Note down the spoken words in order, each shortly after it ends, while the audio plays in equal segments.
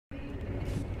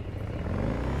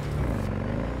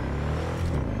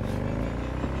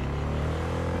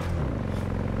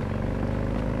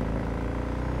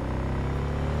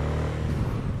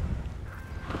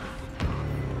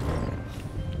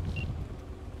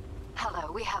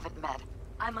we haven't met.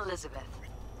 I'm Elizabeth.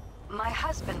 My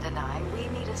husband and I, we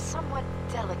need a somewhat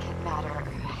delicate matter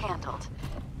handled.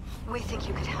 We think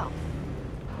you could help.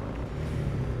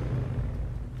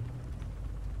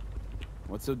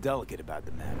 What's so delicate about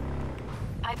the matter?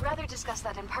 I'd rather discuss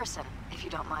that in person, if you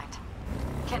don't mind.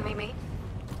 Can we meet?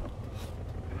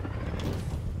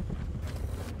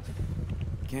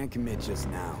 Can't commit just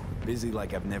now. Busy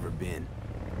like I've never been.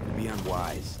 It'd be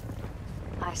unwise.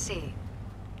 I see.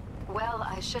 Well,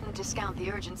 I shouldn't discount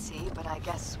the urgency, but I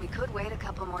guess we could wait a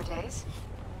couple more days.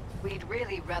 We'd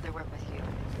really rather work with you.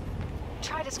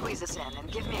 Try to squeeze us in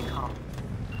and give me a call.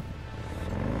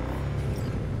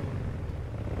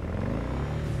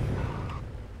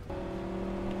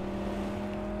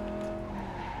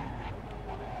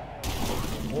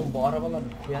 Oğlum bu arabalar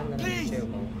frenler bir şey yok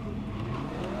ama.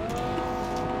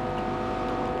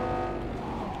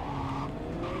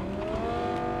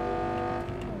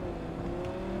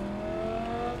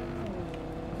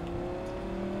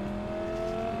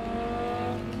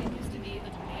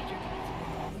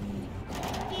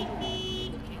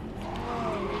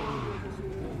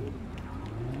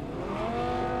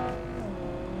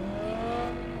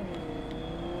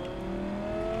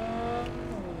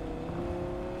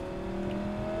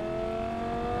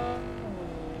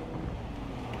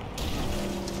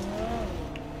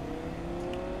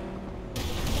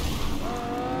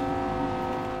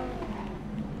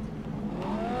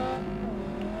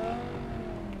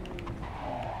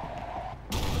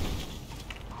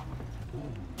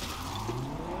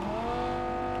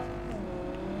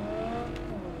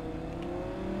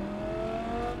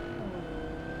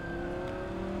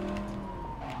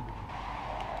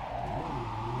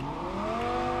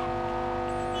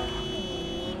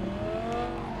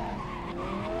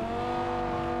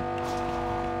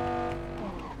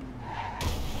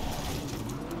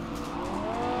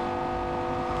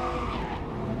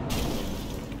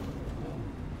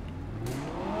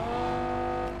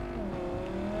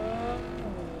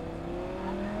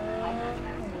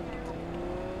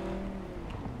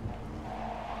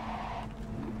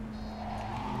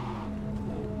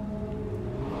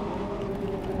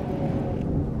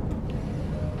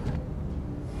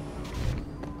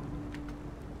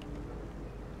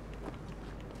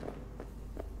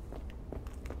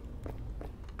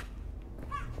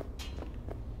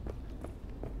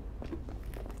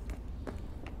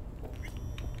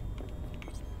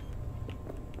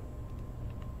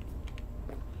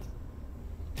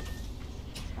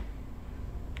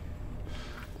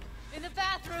 In the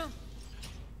bathroom!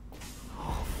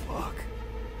 Oh, fuck.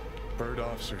 Bird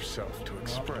offs herself to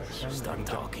express. Stop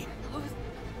talking.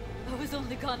 I was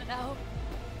only gone an hour.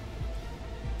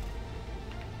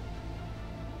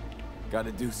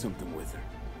 Gotta do something with her.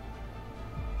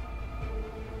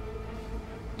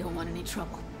 Don't want any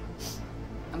trouble.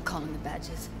 I'm calling the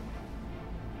badges.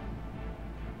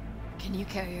 Can you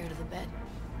carry her to the bed?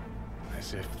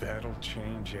 As if that'll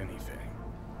change anything.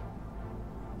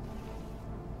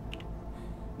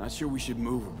 Not sure we should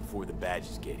move her before the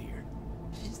badges get here.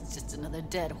 She's just another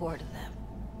dead whore to them.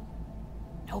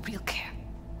 Nobody'll care.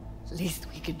 Least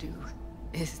we can do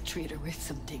is treat her with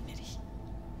some dignity.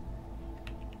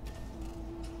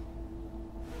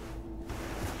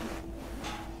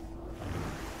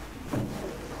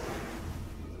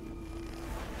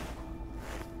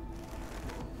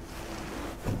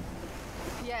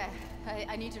 Yeah,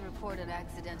 I need to report an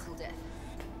accidental death.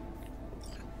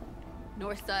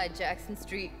 North side, Jackson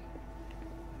Street.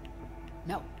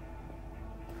 No.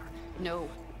 No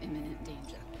imminent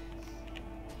danger.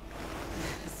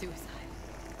 Suicide.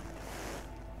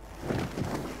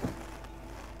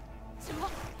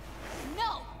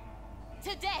 No!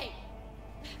 Today!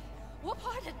 What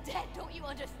part of dead don't you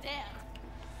understand?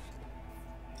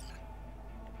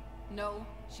 No,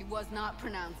 she was not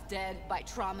pronounced dead by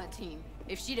trauma team.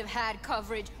 If she'd have had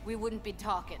coverage, we wouldn't be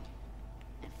talking.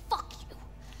 And fuck you!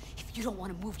 If you don't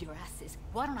want to move your asses,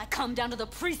 why don't I come down to the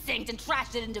precinct and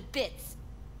trash it into bits?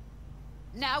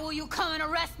 Now will you come and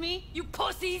arrest me, you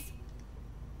pussies?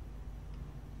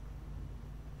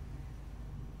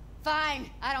 Fine,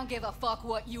 I don't give a fuck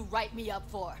what you write me up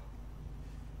for.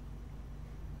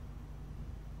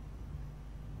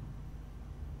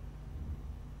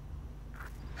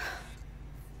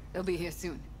 They'll be here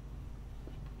soon.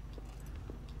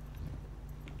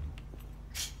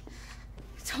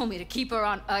 Told me to keep her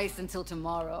on ice until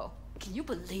tomorrow. Can you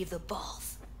believe the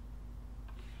balls?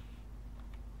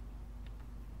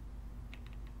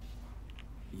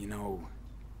 You know,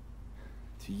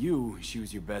 to you, she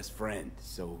was your best friend,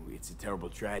 so it's a terrible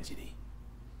tragedy.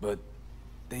 But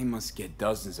they must get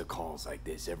dozens of calls like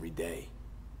this every day.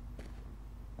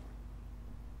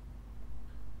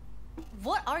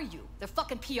 What are you? Their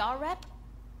fucking PR rep?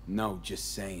 No,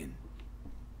 just saying.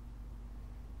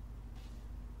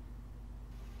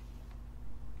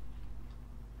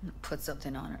 Put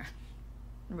something on her.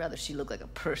 I'd rather she look like a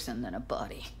person than a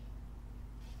body.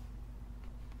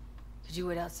 Did you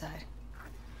wait outside?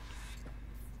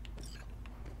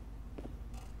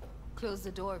 Close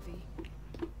the door,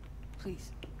 V.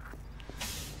 Please.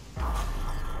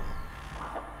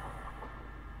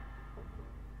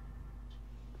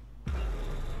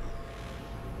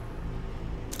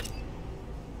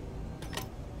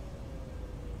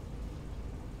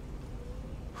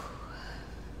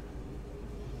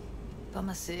 Bum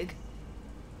a cig.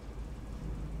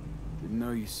 Didn't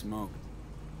know you smoked.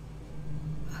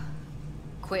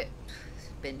 Quit. It's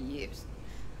been years.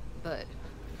 But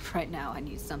right now I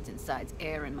need something besides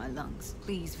air in my lungs.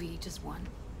 Please, V, just one.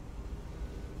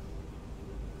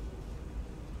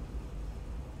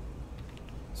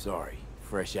 Sorry,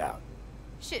 fresh out.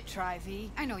 Shit, try,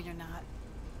 V. I know you're not.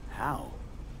 How?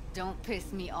 Don't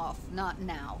piss me off. Not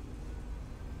now.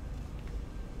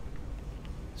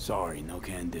 Sorry, no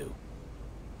can do.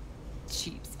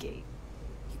 Cheapskate.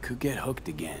 You could get hooked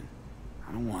again.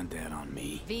 I don't want that on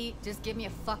me. V, just give me a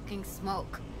fucking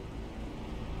smoke.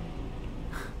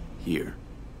 Here.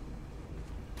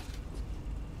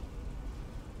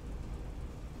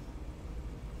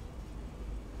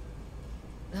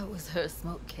 That was her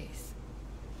smoke case.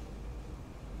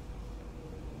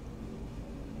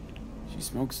 She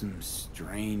smokes some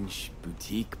strange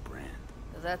boutique brand.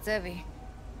 That's Evie.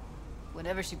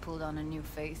 Whenever she pulled on a new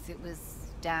face, it was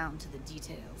down to the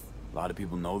details. A lot of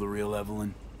people know the real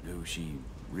Evelyn, who she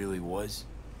really was.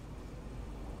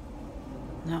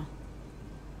 No.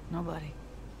 Nobody.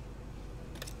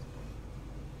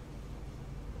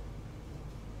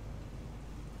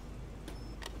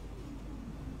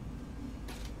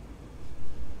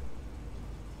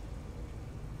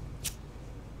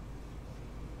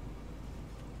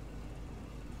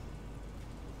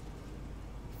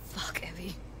 Fuck,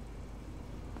 Evie.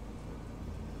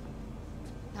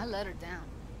 I let her down.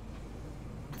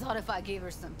 I thought if I gave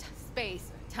her some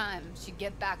space or time, she'd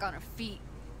get back on her feet.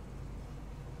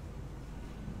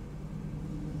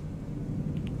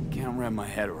 Can't wrap my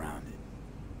head around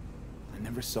it. I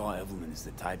never saw Evelyn as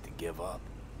the type to give up.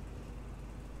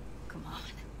 Come on.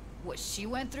 What she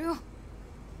went through?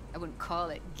 I wouldn't call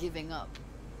it giving up.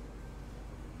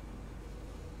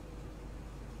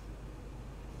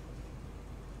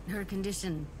 Her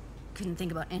condition, couldn't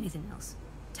think about anything else.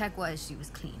 Tech-wise, she was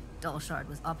clean. Doll shard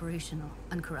was operational,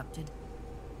 uncorrupted.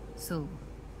 So,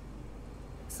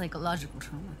 psychological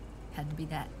trauma had to be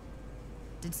that.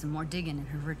 Did some more digging in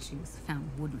her virtues, found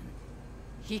Woodman.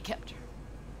 He kept her.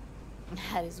 And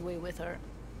had his way with her.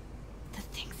 The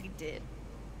things he did.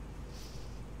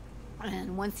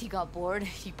 And once he got bored,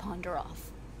 he pawned her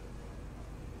off.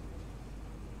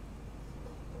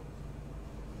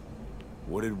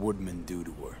 What did Woodman do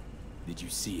to her? Did you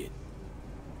see it?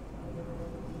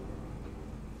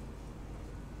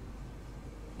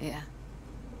 Yeah.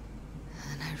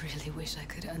 And I really wish I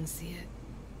could unsee it.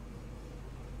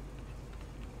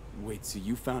 Wait, so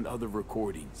you found other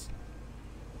recordings?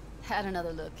 Had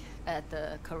another look at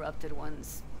the corrupted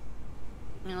ones.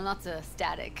 You know, lots of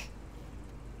static.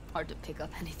 Hard to pick up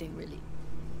anything, really.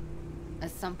 At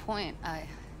some point, I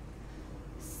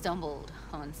stumbled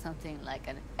on something like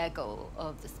an echo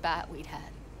of the spat we'd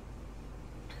had.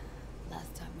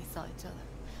 Last time we saw each other.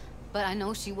 But I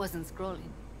know she wasn't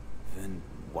scrolling. Then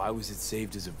why was it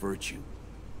saved as a virtue?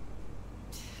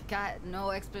 Got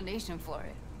no explanation for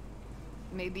it.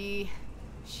 Maybe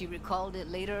she recalled it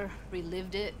later,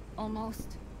 relived it,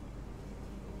 almost.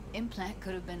 Implant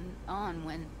could have been on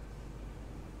when,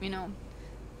 you know,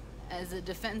 as a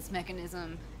defense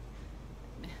mechanism,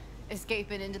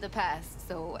 escaping into the past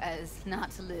so as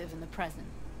not to live in the present.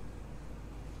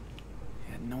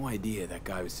 I had no idea that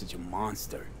guy was such a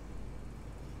monster.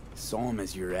 Saw him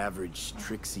as your average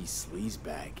tricksy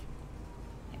sleazebag.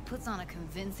 He puts on a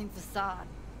convincing facade.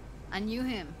 I knew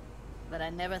him, but I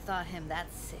never thought him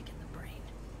that sick in the brain.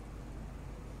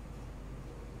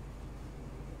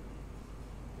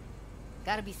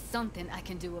 Gotta be something I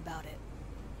can do about it.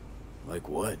 Like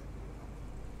what?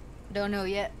 Don't know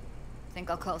yet. Think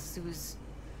I'll call Suze.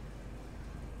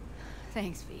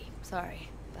 Thanks, V. Sorry,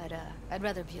 but I'd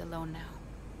rather be alone now.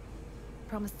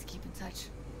 Promise to keep in touch.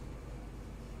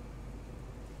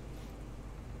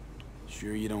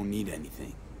 Sure you don't need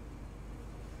anything?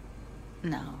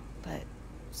 No, but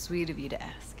sweet of you to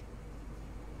ask.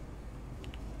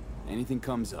 Anything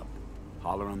comes up,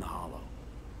 holler on the hollow.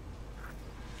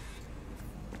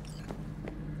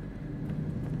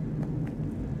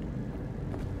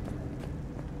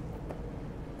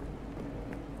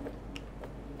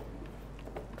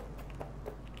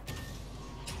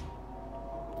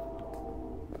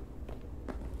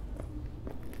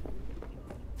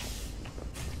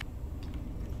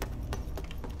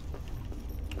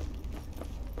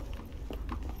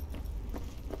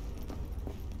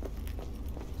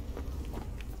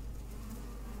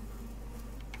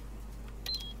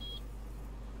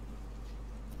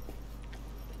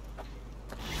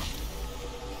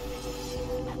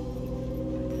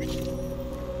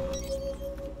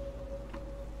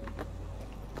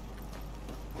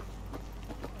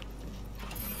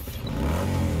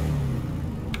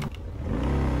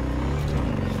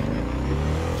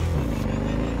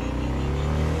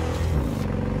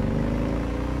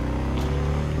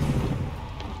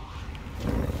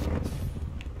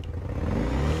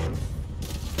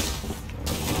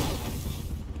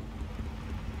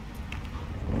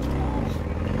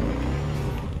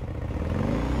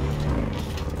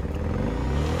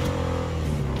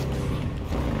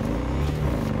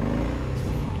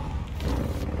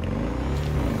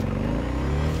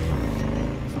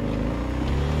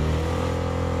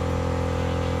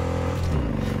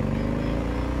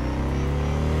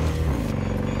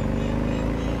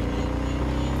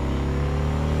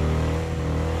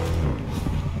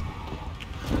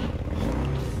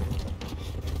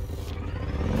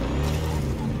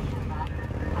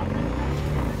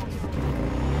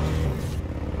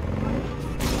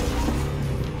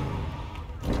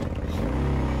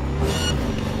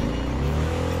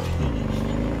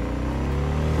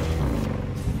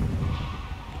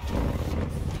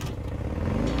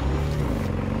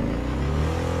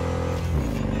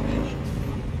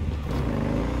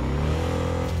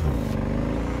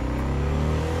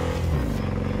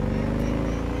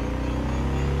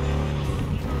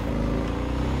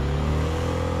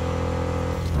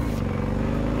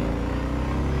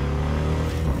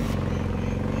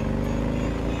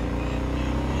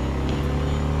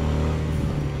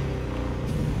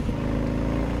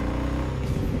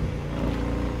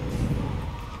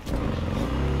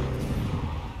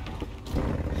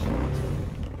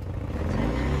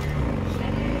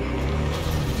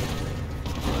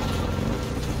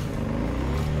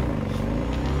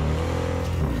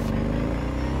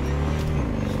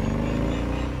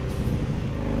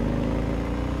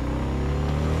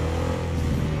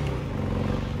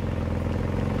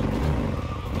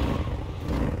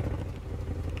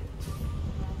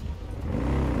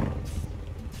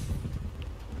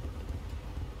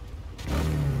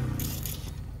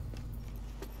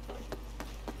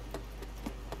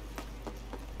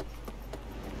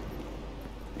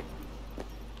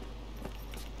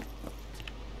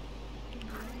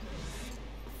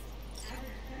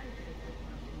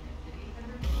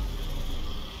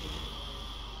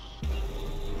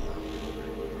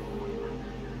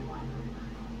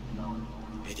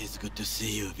 good to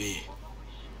see you, V.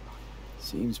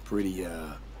 Seems pretty,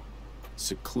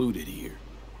 secluded here.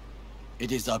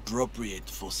 It is appropriate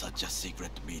for such a secret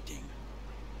meeting.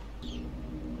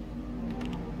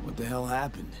 What the hell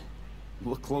happened?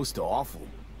 You look close to awful.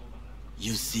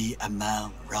 You see a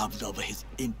man robbed of his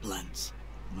implants,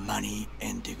 money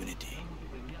and dignity.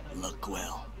 Look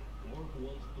well.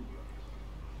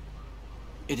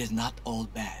 It is not all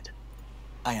bad.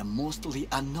 I am mostly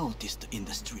unnoticed in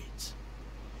the streets.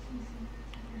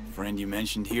 Friend you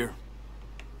mentioned here?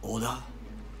 Oda?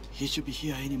 He should be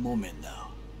here any moment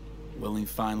now. Willing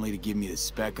finally to give me the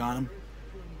spec on him?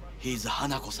 He's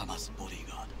Hanako-sama's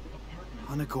bodyguard.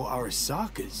 Hanako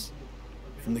Arasaka's?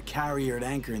 From the carrier at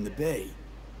anchor in the bay.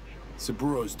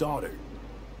 Saburo's daughter.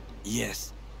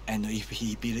 Yes, and if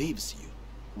he believes you,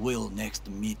 we'll next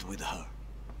meet with her.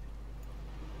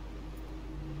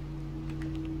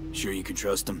 Sure you can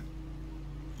trust him?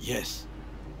 Yes.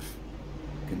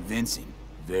 Convincing.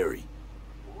 Very.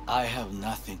 I have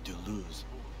nothing to lose.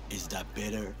 Is that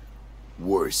better?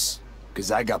 Worse.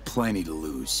 'Cause I got plenty to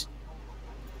lose.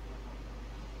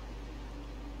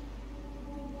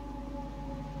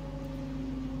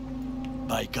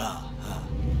 Baika, huh?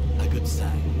 A good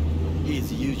sign. He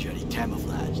is usually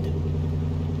camouflaged.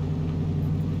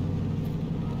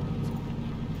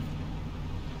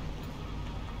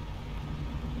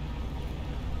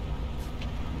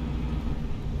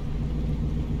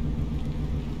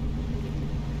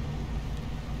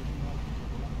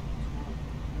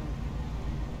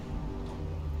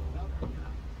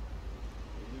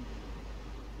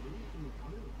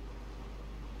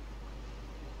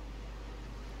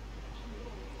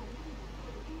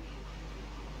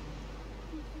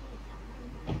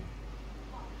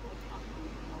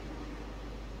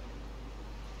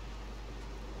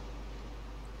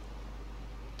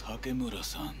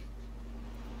 Takemura-san.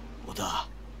 Oda.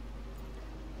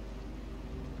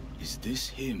 Is this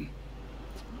him?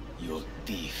 Your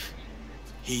thief?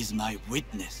 He's my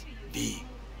witness, V.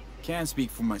 Can't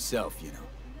speak for myself, you know.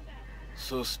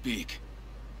 So speak.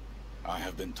 I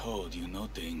have been told you know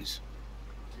things.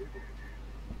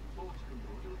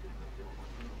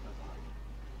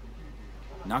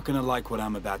 Not gonna like what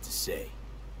I'm about to say.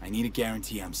 I need a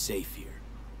guarantee I'm safe here.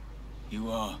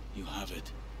 You are. You have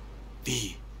it.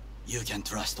 V, you can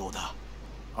trust Oda.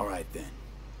 All right, then.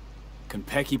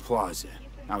 Konpeki Plaza.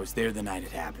 I was there the night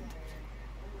it happened.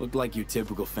 Looked like your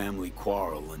typical family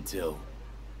quarrel until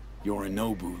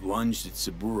Yorinobu lunged at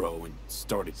Saburo and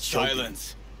started choking.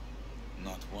 Silence!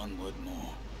 Not one word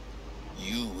more.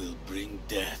 You will bring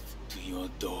death to your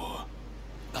door.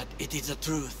 But it is the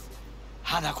truth.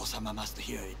 Hanako-sama must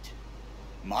hear it.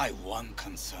 My one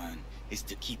concern is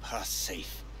to keep her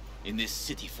safe in this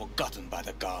city forgotten by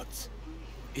the gods.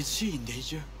 Is she in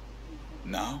danger?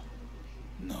 Now?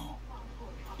 No.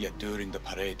 Yet during the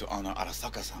parade to honor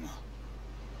Arasaka-sama,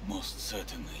 most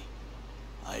certainly.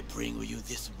 I bring you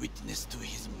this witness to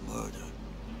his murder.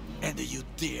 And you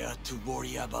dare to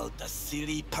worry about the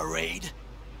silly parade?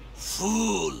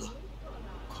 Fool!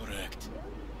 Correct.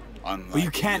 Unlike But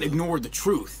you can't ignore the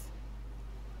truth.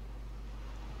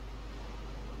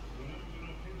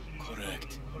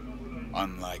 Correct.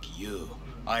 Unlike you,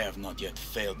 I have not yet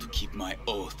failed to keep my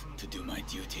oath to do my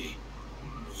duty.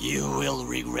 You will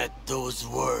regret those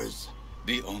words.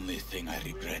 The only thing I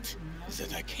regret is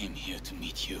that I came here to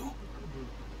meet you.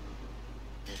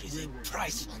 There is a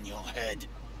price on your head.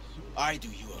 I do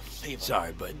you a favor.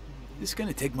 Sorry, but this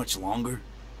gonna take much longer?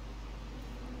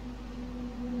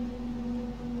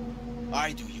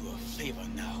 I do you a favor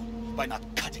now by not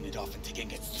cutting it off and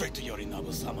taking it straight to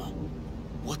Yorinobu-sama.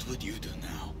 What would you do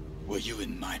now, were you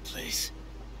in my place?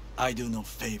 I do no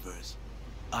favors.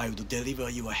 I would deliver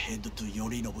your head to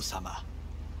Yorinobu-sama.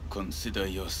 Consider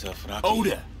yourself lucky.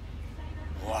 Oda!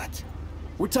 What?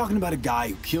 We're talking about a guy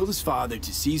who killed his father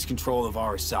to seize control of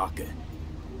Arasaka.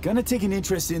 Gonna take an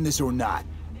interest in this or not?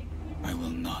 I will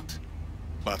not.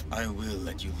 But I will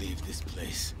let you leave this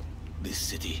place, this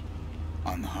city,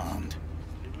 unharmed.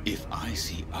 If I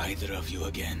see either of you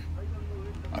again,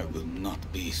 I will not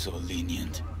be so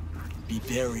lenient. Be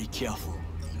very careful,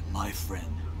 my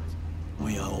friend.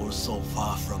 We are all so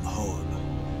far from home.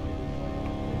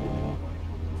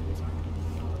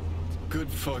 Good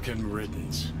fucking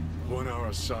riddance. One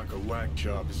Arasaka whack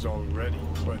job is already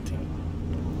plenty.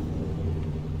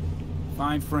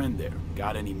 Fine friend there.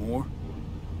 Got any more?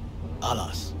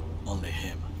 Alas, only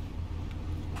him.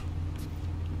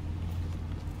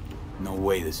 No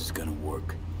way this is gonna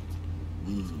work.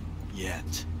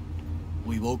 Yet.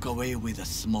 We walk away with a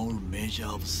small measure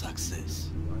of success.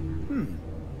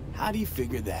 How do you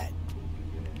figure that?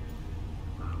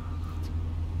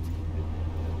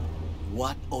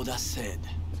 what Oda said.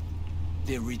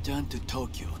 They returned to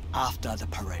Tokyo after the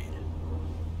parade.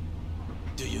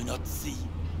 Do you not see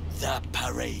the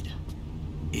parade?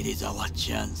 It is our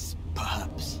chance,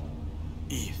 perhaps.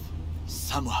 If,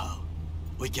 somehow,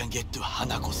 we can get to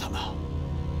Hanako-sama,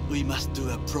 we must do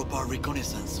a proper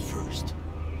reconnaissance first.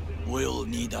 We'll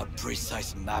need a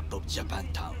precise map of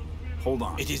Japantown. Hold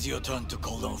on. It is your turn to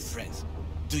call on friends.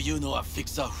 Do you know a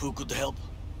fixer who could help?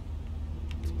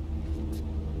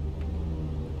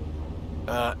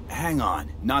 Hang on.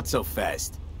 Not so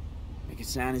fast. Make it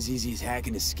sound as easy as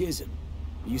hacking a schism.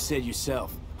 You said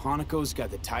yourself, Hanako's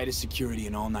got the tightest security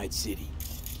in all Night City.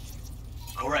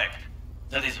 Correct.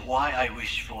 That is why I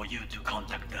wish for you to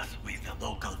contact us with a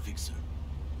local fixer.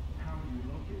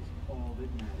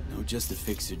 No, just a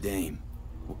fixer dame.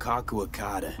 Wakaku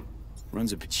Akata.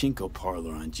 Runs a pachinko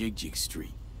parlor on Jig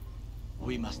Street.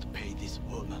 We must pay this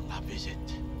woman a visit.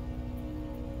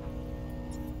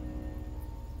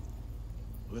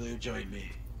 Will you join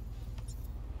me?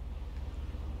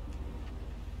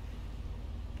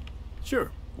 Sure,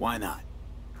 why not?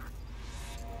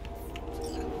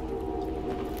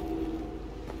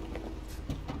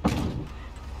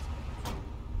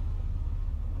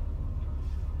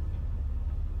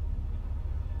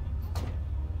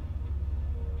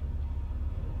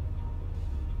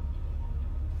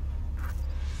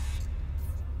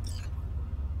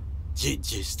 Jig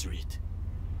Street.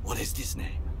 What is this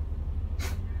name?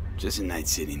 Just a Night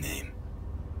City name.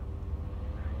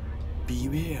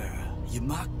 Beware, you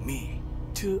mock me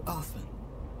too often.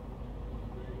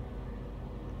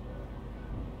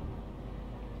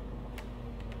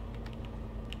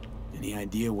 Any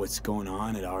idea what's going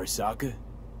on at Arasaka?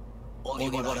 Only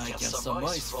what I can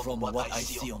surmise from what I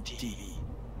see on TV.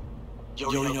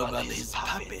 Yorinobu and his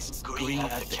puppets grin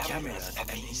at the cameras and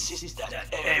insist that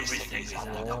everything is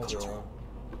under control.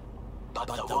 But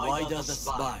the wider the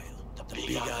smile, the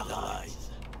bigger the lies.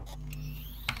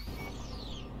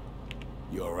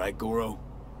 You alright, Goro?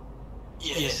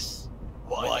 Yes.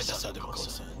 Why is that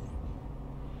concern?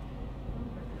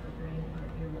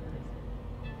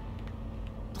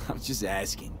 I'm just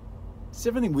asking. Does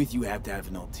everything with you have to have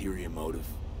an ulterior motive?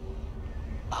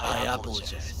 I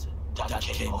apologize. That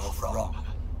came off wrong.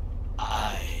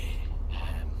 I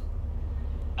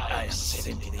am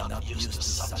simply not used to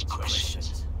such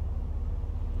questions.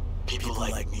 People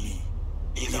like me,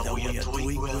 either we are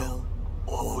doing well,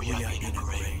 or we are in a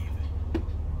grave.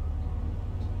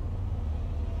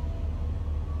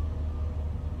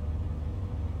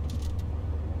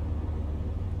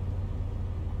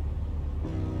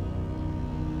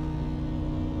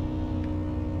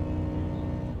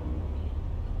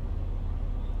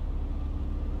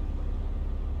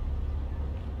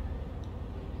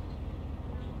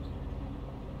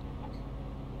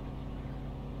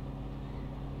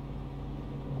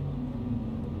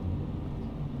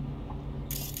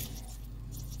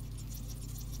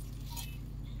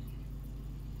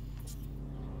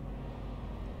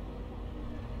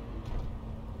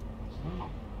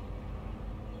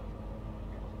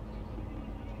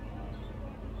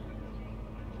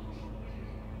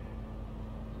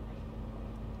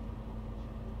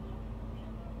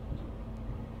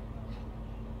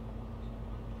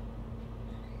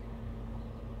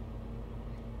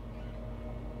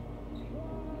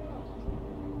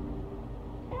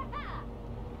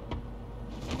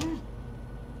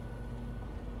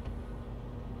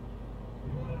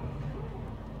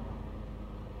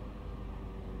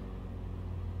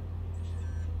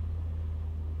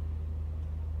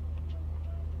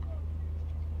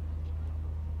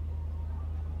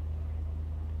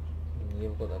 Niye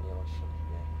bu kadar yavaş ya?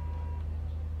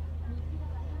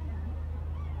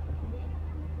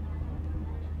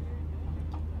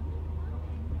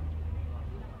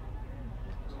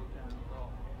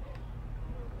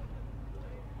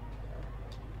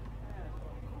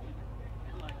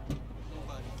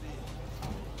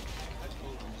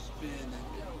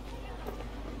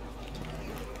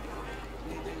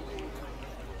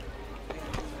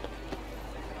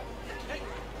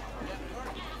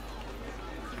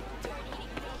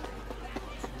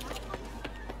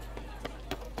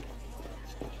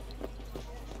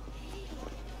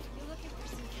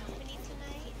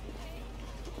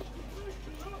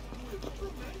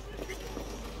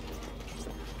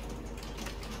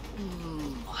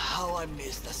 How I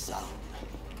miss the sound.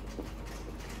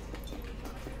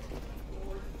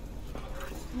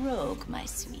 Rogue, my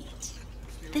sweet.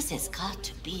 This has got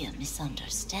to be a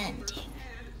misunderstanding.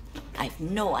 I've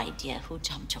no idea who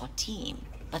jumped your team,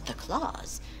 but the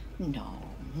claws? No,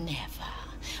 never.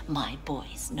 My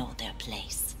boys know their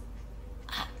place.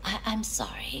 I'm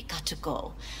sorry, got to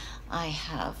go. I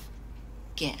have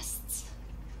guests.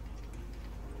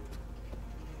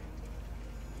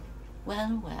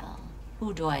 Well, well,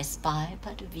 who do I spy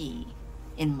but V?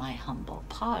 In my humble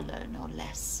parlor, no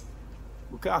less.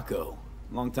 Wakako,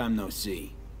 long time no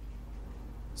see.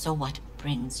 So what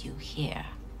brings you here?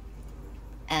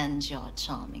 And your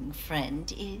charming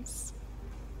friend is?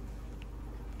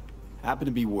 Happen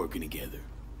to be working together.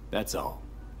 That's all.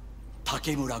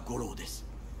 Takemura Goro です。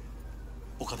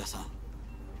岡田さん、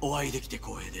お会いできて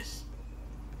光栄です。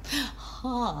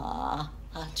Ah,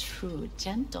 a true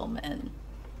gentleman.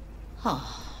 Oh,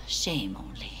 shame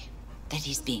only that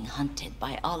he's being hunted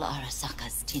by all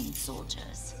Arasaka's tin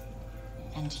soldiers.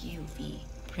 And you, V,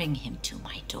 bring him to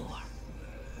my door.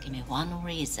 Give me one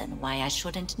reason why I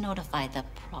shouldn't notify the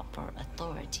proper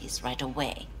authorities right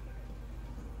away.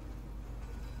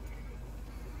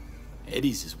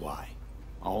 Eddie's is why.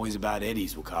 Always about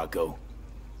Eddie's, Wakako.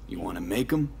 You want to make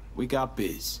them? We got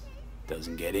biz.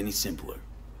 Doesn't get any simpler.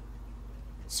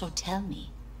 So tell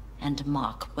me, and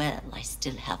mark well I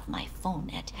still have my phone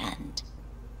at hand.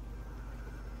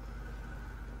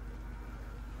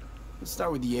 Let's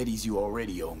start with the Eddies you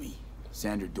already owe me.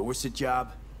 Sandra Dorset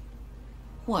job?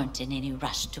 Weren't in any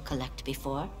rush to collect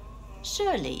before.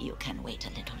 Surely you can wait a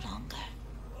little longer.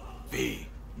 V,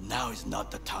 now is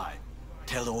not the time.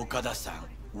 Tell Okada-san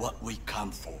what we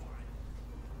come for.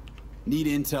 Need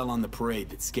intel on the parade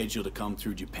that's scheduled to come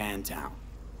through Japantown.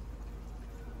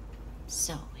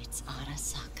 So it's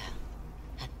Arasaka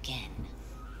again.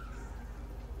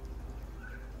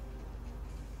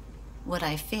 What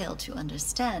I fail to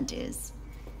understand is,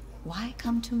 why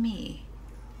come to me?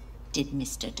 Did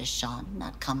Mr. Deshawn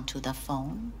not come to the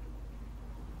phone?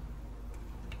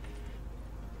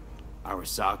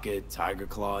 Arasaka, Tiger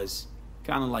Claws.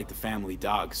 Kinda like the family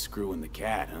dog screwing the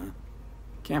cat, huh?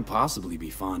 Can't possibly be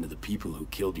fond of the people who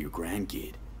killed your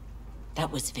grandkid.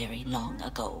 That was very long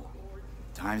ago.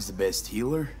 Time's the best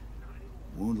healer?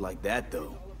 Wound like that,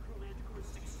 though.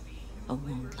 A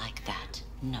wound like that,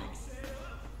 no.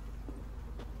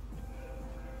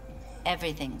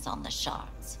 Everything's on the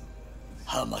shards.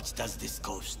 How much does this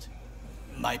cost?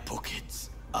 My pockets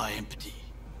are empty.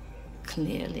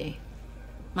 Clearly.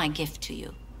 My gift to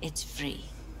you, it's free.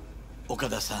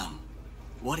 Okada-san,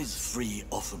 what is free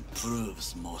often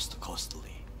proves most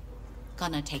costly.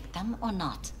 Gonna take them or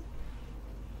not?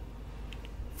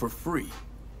 For free?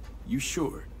 You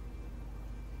sure?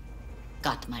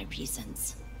 Got my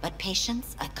reasons, but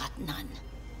patience I got none.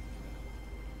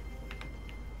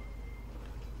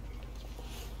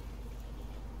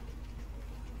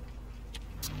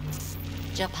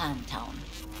 Japantown.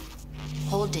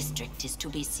 Whole district is to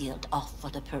be sealed off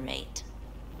for the parade.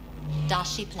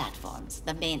 Dashi platforms,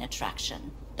 the main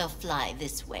attraction. They'll fly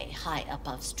this way, high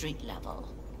above street level.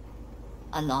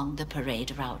 Along the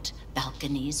parade route,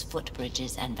 balconies,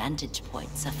 footbridges, and vantage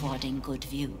points affording good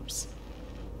views.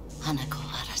 Hanako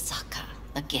Arasaka,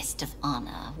 the guest of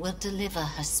honor, will deliver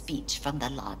her speech from the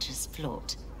largest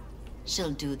float.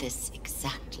 She'll do this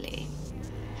exactly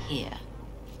here.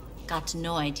 Got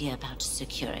no idea about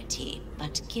security,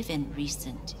 but given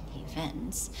recent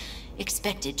events,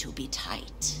 expected to be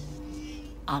tight.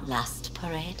 Our last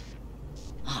parade?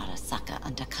 Arasaka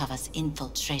undercovers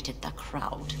infiltrated the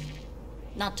crowd.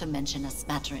 Not to mention a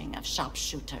smattering of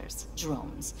sharpshooters,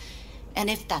 drones. And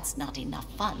if that's not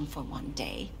enough fun for one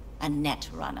day, a net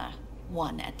runner,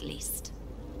 one at least.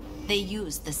 They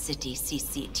use the city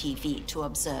CCTV to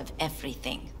observe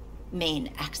everything.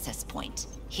 Main access point,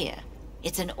 here.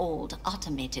 It's an old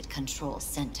automated control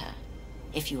center.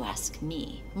 If you ask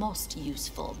me, most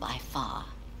useful by far.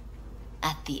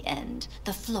 At the end,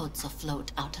 the floats will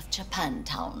float out of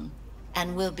Japantown,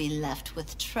 and we'll be left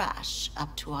with trash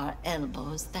up to our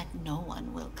elbows that no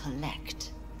one will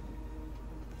collect.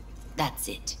 That's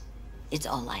it. It's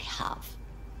all I have.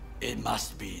 It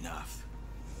must be enough.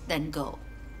 Then go.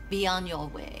 Be on your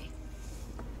way.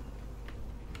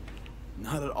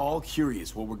 Not at all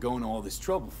curious what we're going to all this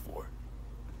trouble for.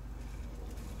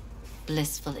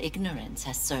 Blissful ignorance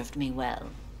has served me well.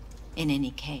 In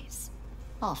any case,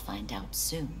 I'll find out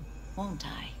soon, won't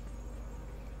I?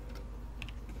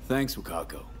 Thanks,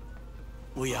 Wakako.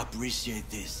 We appreciate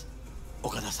this,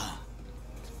 Okada-san.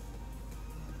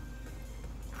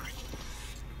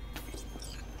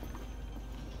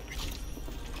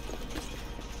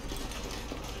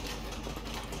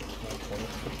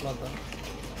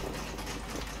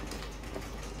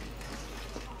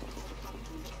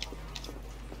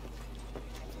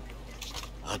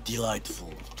 A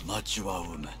delightful, mature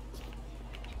woman.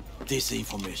 This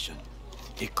information,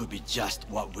 it could be just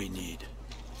what we need.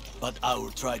 But I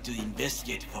will try to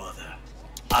investigate further.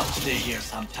 I'll stay here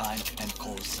sometime and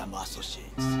call some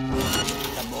associates.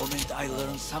 The moment I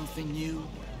learn something new,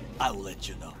 I will let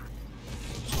you know.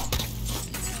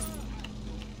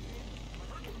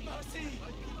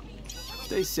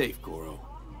 Stay safe, Goro.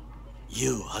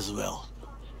 You as well.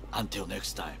 Until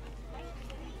next time.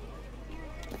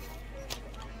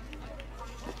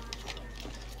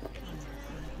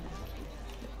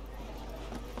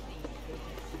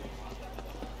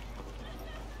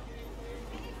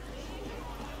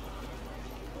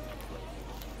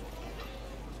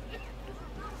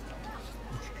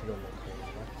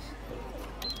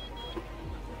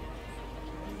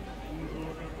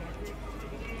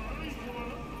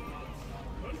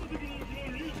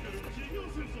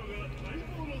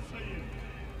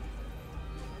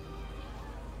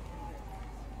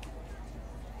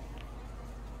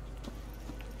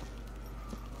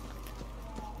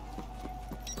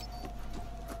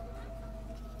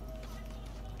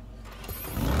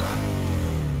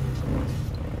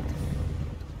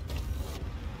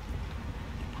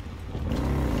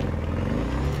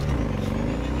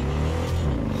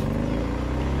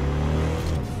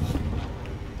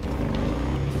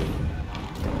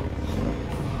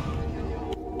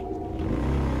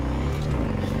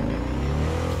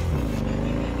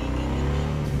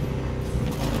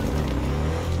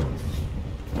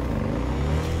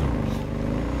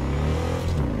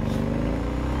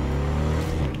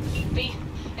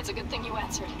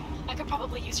 I could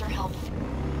probably use your help.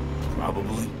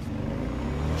 Probably.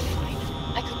 Fine.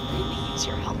 I could really use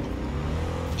your help.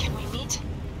 Can we meet?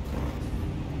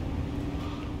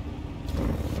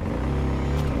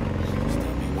 Just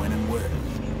tell me when and where.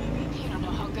 You don't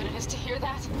know how good it is to hear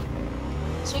that.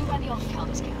 Swing by the old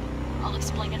Caldas camp. I'll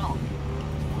explain it all.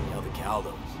 Hell, the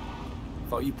Caldos.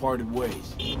 Thought you parted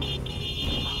ways.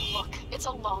 Look, it's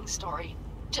a long story.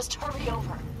 Just hurry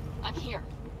over. I'm here.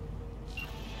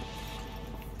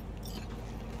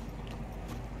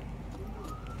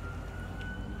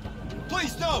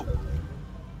 Please, no!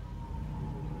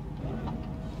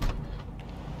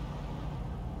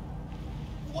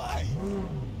 Why?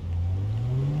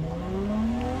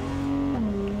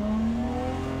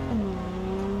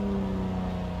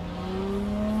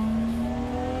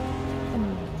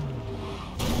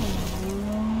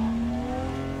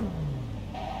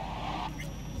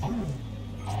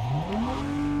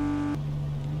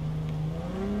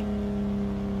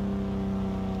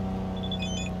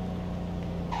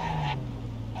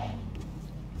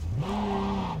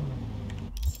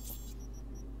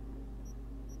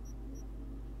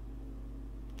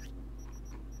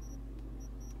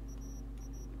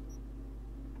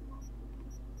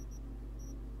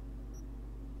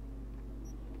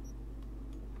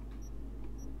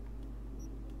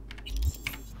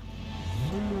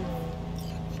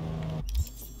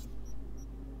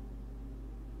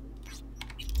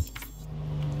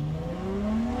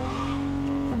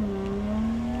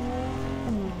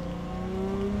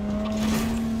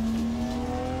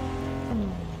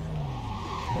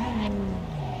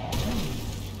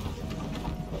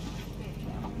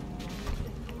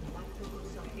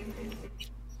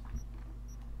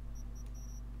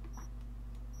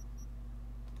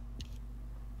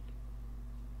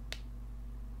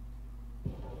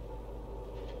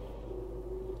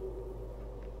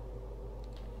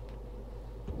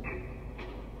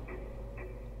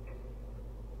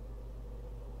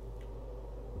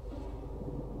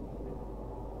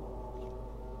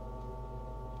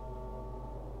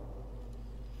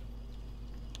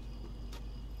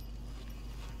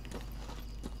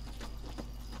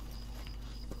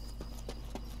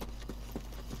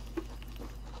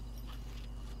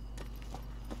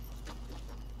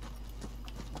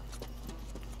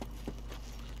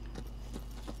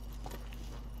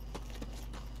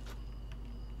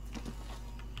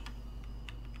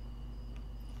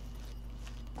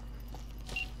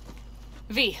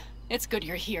 V, it's good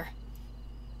you're here.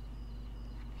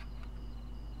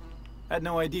 Had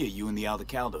no idea you and the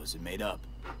Aldecaldos had made up.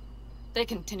 They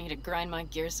continue to grind my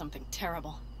gears something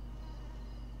terrible.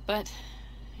 But,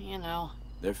 you know...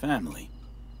 They're family.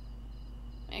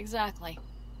 Exactly.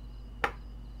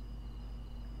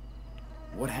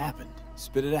 What happened?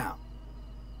 Spit it out.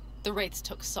 The Wraiths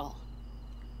took Saul.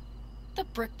 The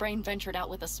Brickbrain ventured out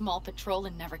with a small patrol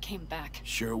and never came back.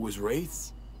 Sure it was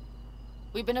Wraiths?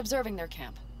 We've been observing their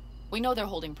camp. We know they're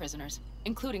holding prisoners,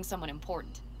 including someone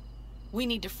important. We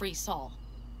need to free Saul.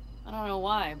 I don't know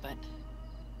why, but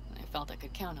I felt I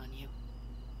could count on you.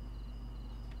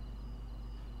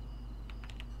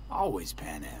 Always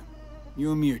Pan Am.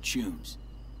 You and me are chums.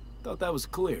 Thought that was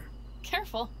clear.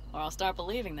 Careful, or I'll start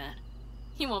believing that.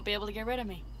 You won't be able to get rid of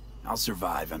me. I'll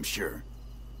survive, I'm sure.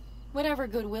 Whatever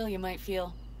goodwill you might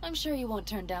feel, I'm sure you won't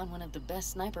turn down one of the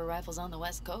best sniper rifles on the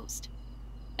West Coast.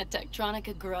 A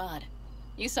Tektronica Grad.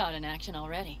 You saw it in action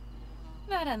already.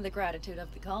 That and the gratitude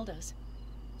of the Caldos.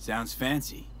 Sounds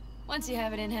fancy. Once you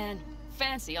have it in hand,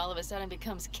 fancy all of a sudden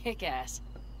becomes kick-ass.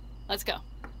 Let's go.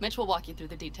 Mitch will walk you through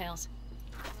the details.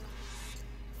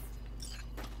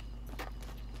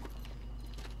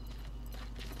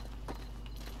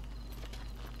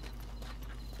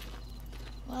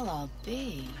 Well, I'll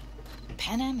be.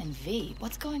 Panam and V,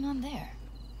 what's going on there?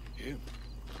 Him?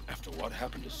 After what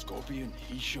happened to Scorpion,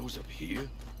 he shows up here?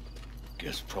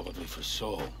 Guess probably for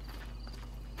Saul.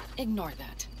 Ignore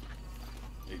that.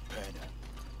 Hey, Panam.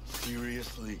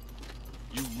 Seriously?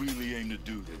 You really aim to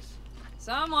do this?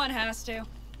 Someone has to.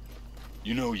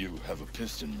 You know you have a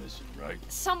piston missing, right?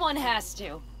 Someone has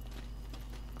to.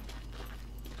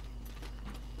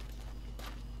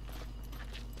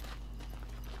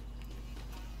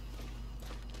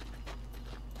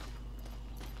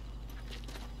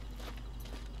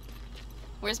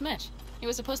 Where's Mitch? He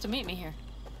was supposed to meet me here.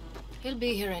 He'll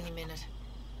be here any minute.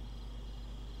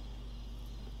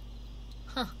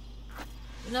 Huh.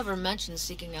 You never mentioned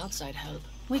seeking outside help.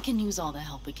 We can use all the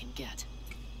help we can get.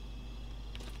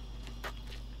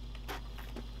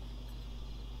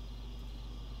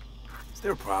 Is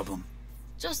there a problem?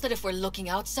 Just that if we're looking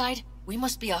outside, we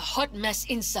must be a hot mess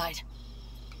inside.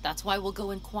 That's why we'll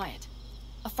go in quiet.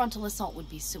 A frontal assault would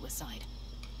be suicide.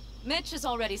 Mitch is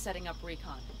already setting up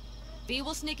recon. V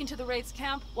will sneak into the Wraith's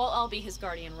camp, while I'll be his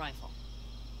guardian rifle.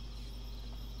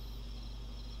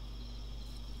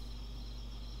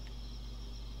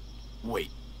 Wait.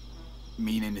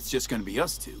 Meaning it's just gonna be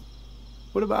us two?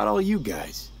 What about all you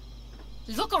guys?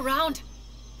 Look around!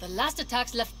 The last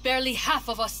attacks left barely half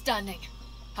of us standing.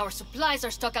 Our supplies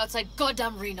are stuck outside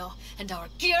goddamn Reno, and our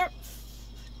gear...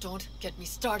 Don't get me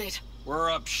started.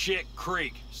 We're up shit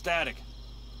creek, static.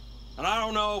 And I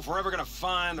don't know if we're ever gonna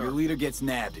find Your leader gets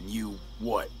nabbed and you,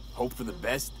 what, hope for the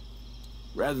best?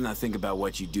 Rather not think about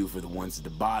what you do for the ones at the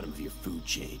bottom of your food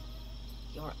chain.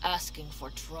 You're asking for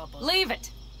trouble. Leave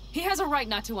it! He has a right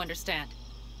not to understand.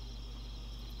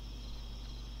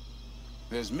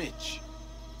 There's Mitch.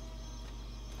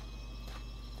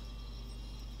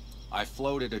 I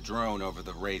floated a drone over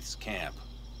the Wraith's camp.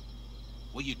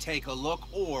 Will you take a look,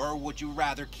 or would you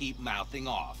rather keep mouthing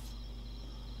off?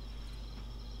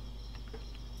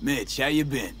 Mitch, how you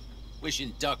been?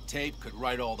 Wishing duct tape could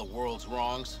right all the world's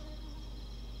wrongs.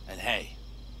 And hey,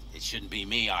 it shouldn't be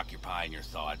me occupying your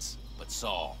thoughts, but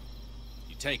Saul.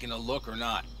 You taking a look or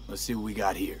not? Let's see what we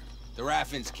got here. The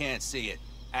Raffins can't see it.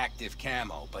 Active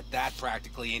camo, but that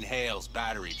practically inhales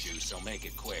battery juice, so make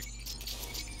it quick.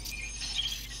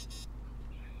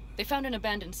 They found an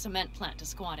abandoned cement plant to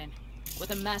squat in, with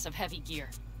a massive heavy gear.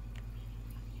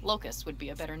 Locusts would be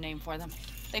a better name for them.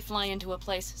 They fly into a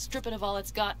place, strip it of all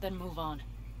it's got, then move on.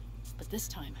 But this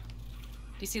time...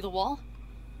 Do you see the wall?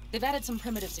 They've added some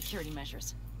primitive security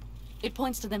measures. It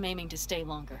points to them aiming to stay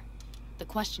longer. The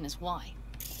question is why?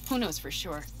 Who knows for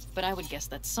sure, but I would guess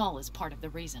that Saul is part of the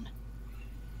reason.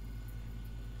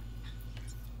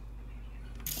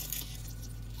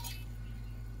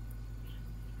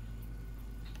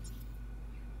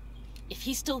 If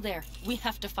he's still there, we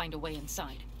have to find a way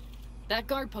inside. That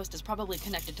guard post is probably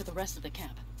connected to the rest of the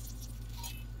camp.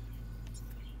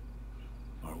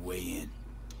 Our way in.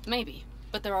 Maybe,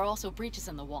 but there are also breaches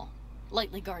in the wall.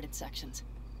 Lightly guarded sections.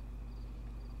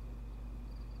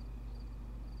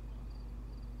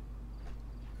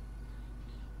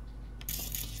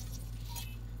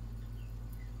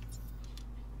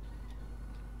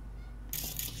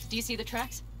 Do you see the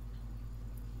tracks?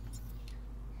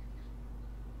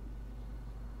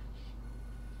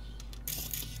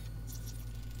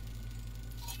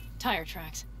 Tire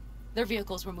tracks. Their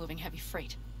vehicles were moving heavy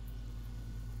freight.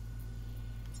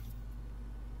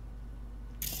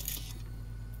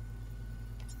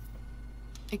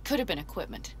 It could have been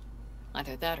equipment.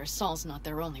 Either that or Saul's not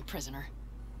their only prisoner.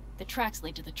 The tracks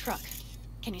lead to the truck.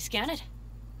 Can you scan it?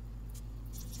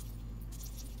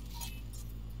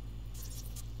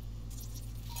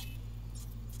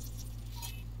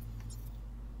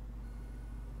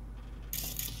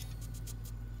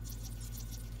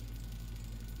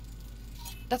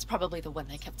 That's probably the one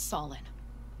they kept Saul in.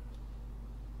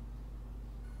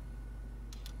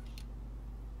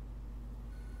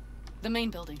 The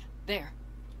main building. There.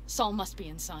 Saul must be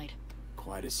inside.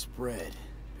 Quite a spread.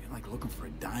 Be like looking for a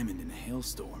diamond in a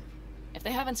hailstorm. If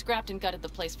they haven't scrapped and gutted the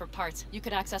place for parts, you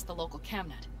could access the local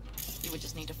camnet. You would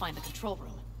just need to find the control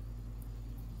room.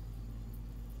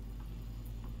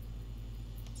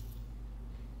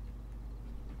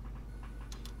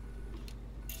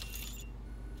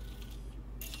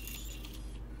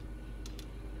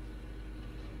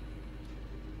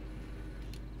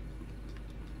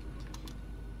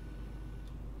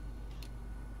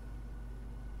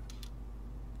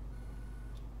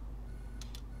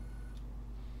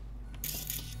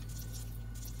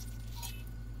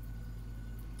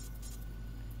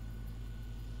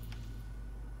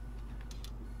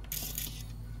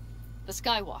 The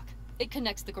skywalk. It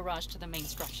connects the garage to the main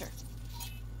structure.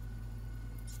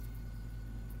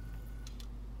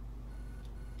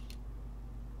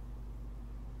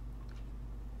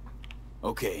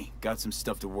 Okay, got some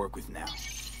stuff to work with now.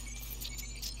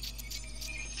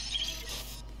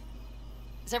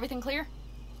 Is everything clear?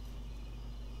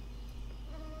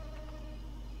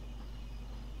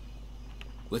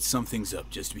 Let's sum things up,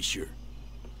 just to be sure.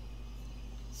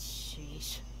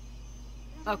 Sheesh.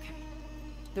 Okay.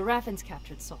 The Raffins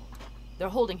captured Saul. They're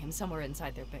holding him somewhere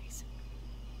inside their base.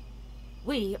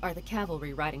 We are the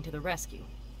cavalry riding to the rescue,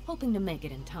 hoping to make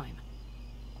it in time.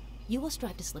 You will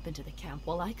strive to slip into the camp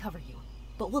while I cover you,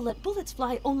 but we'll let bullets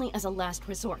fly only as a last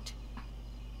resort.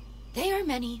 They are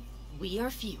many, we are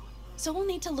few, so we'll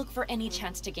need to look for any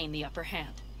chance to gain the upper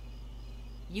hand.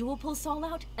 You will pull Saul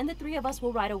out, and the three of us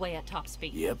will ride away at top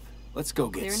speed. Yep. Let's go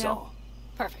get Clear Saul.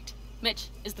 now? Perfect. Mitch,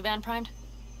 is the van primed?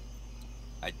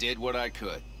 I did what I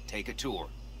could. Take a tour.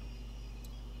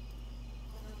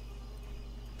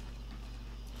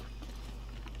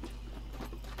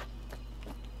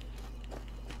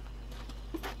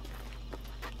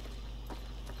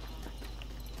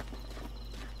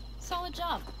 Solid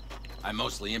job. I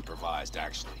mostly improvised,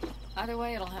 actually. Either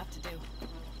way, it'll have to do.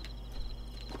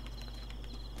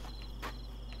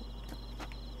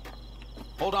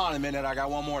 Hold on a minute, I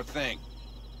got one more thing.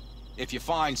 If you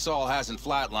find Saul hasn't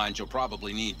flatlined, you'll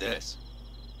probably need this.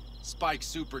 Spike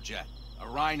Superjet, a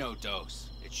rhino dose.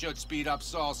 It should speed up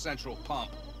Saul's central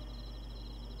pump.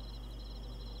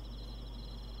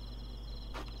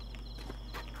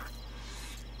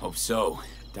 Hope so.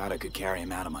 Doubt I could carry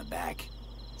him out on my back.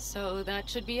 So that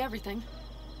should be everything.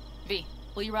 V,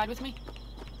 will you ride with me?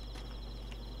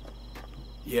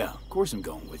 Yeah, of course I'm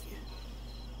going with you.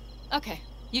 Okay,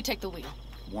 you take the wheel.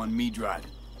 Want me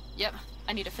driving? Yep,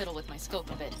 I need to fiddle with my scope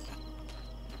a bit.